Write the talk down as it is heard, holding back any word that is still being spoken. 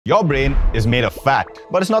Your brain is made of fat,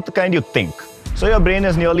 but it's not the kind you think. So your brain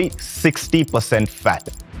is nearly 60% fat.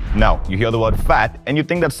 Now, you hear the word fat and you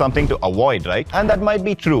think that's something to avoid, right? And that might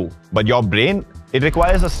be true. But your brain, it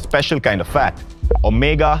requires a special kind of fat,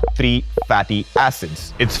 omega-3 fatty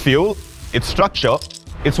acids. It's fuel, it's structure,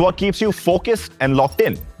 it's what keeps you focused and locked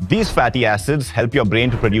in. These fatty acids help your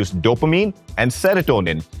brain to produce dopamine and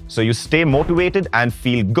serotonin, so you stay motivated and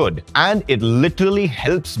feel good. And it literally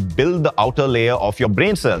helps build the outer layer of your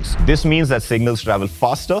brain cells. This means that signals travel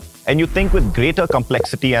faster and you think with greater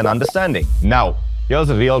complexity and understanding. Now, here's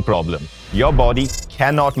the real problem. Your body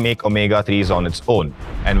cannot make omega-3s on its own.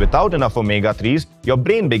 And without enough omega-3s, your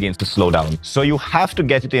brain begins to slow down. So you have to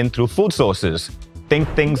get it in through food sources. Think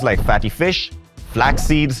things like fatty fish, flax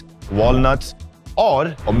seeds, walnuts,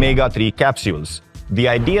 or omega-3 capsules. The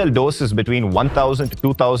ideal dose is between 1000 to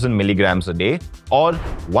 2000 milligrams a day or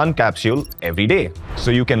one capsule every day.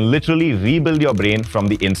 So you can literally rebuild your brain from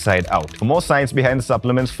the inside out. For more science behind the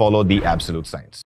supplements, follow the absolute science.